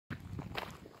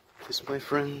This, my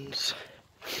friends,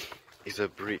 is a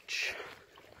bridge,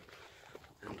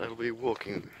 and I'll be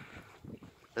walking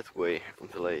that way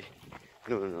until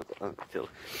not until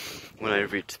when I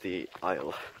reach the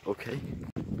isle, okay?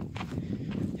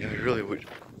 Yeah, I really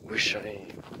wish I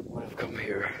would have come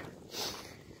here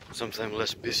sometime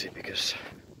less busy, because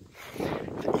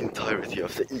the entirety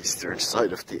of the eastern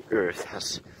side of the earth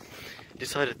has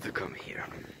decided to come here.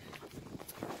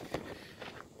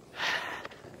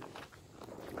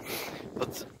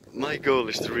 But my goal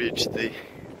is to reach the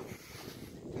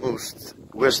most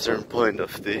western point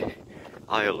of the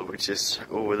isle, which is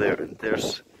over there, and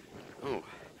there's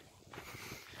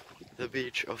the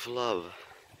beach of love,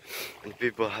 and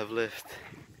people have left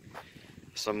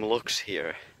some locks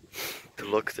here to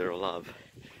lock their love.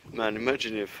 Man,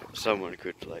 imagine if someone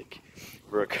could like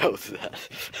work out that.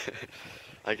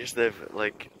 I guess they've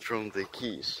like thrown the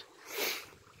keys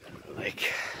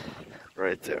like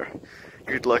right there.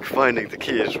 Good luck finding the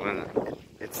keys when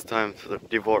it's time for the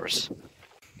divorce.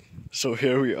 So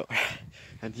here we are,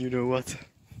 and you know what?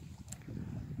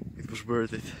 It was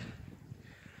worth it.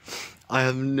 I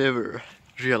have never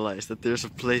realized that there's a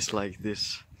place like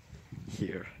this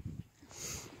here.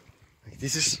 Like,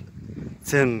 this is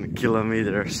 10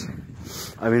 kilometers.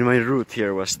 I mean, my route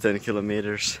here was 10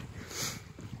 kilometers.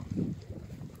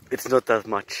 It's not that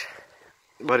much,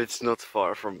 but it's not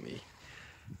far from me.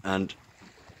 And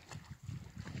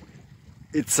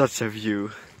it's such a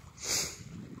view.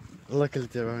 Luckily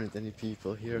there aren't any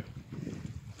people here.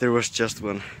 There was just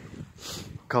one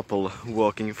couple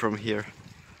walking from here.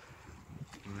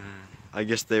 I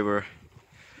guess they were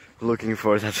looking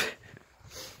for that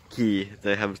key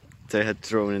they had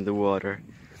thrown in the water.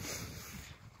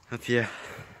 But yeah,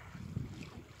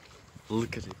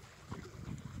 look at it.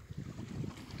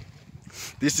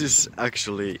 This is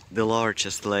actually the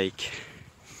largest lake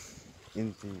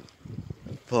in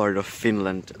the part of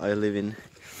Finland I live in,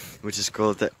 which is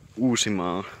called the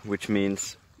Uusimaa, which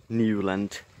means new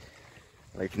land,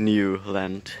 like new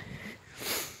land.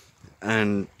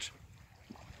 And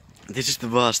this is the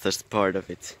vastest part of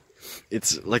it.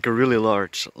 It's like a really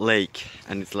large lake,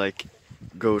 and it like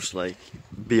goes like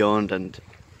beyond and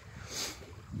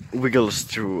wiggles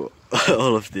through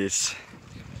all of these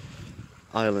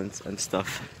islands and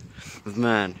stuff. But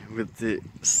man, with the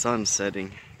sun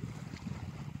setting,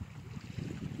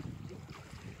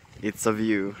 it's a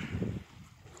view.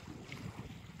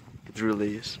 It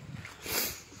really is.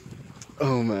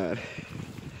 Oh man,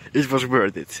 it was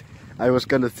worth it. I was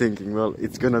kind of thinking, well,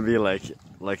 it's gonna be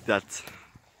like that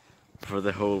for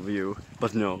the whole view,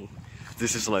 but no,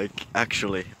 this is like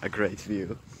actually a great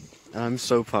view. And I'm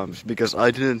so pumped because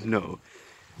I didn't know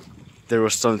there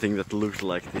was something that looked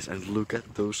like this, and look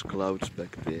at those clouds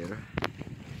back there.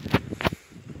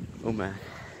 Oh man.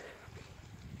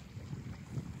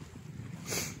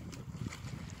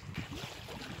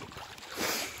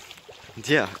 And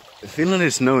yeah, Finland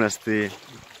is known as the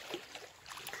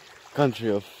country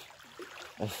of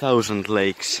 1,000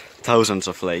 lakes, thousands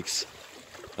of lakes,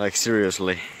 like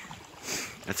seriously,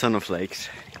 a ton of lakes,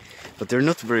 but they're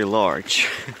not very large.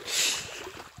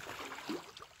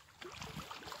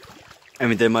 I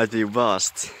mean, they might be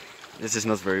vast. This is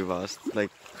not very vast.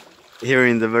 Like here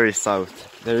in the very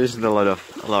south, there isn't a lot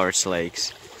of large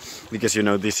lakes, because you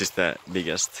know this is the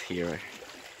biggest here.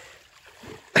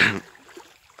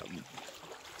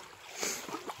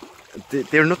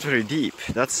 They're not very deep,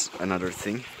 that's another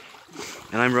thing.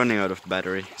 And I'm running out of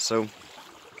battery, so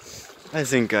I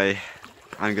think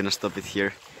I'm gonna stop it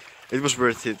here. It was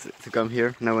worth it to come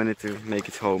here. Now I need to make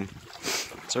it home.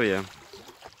 So yeah.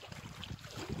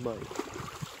 Bye.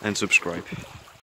 And subscribe.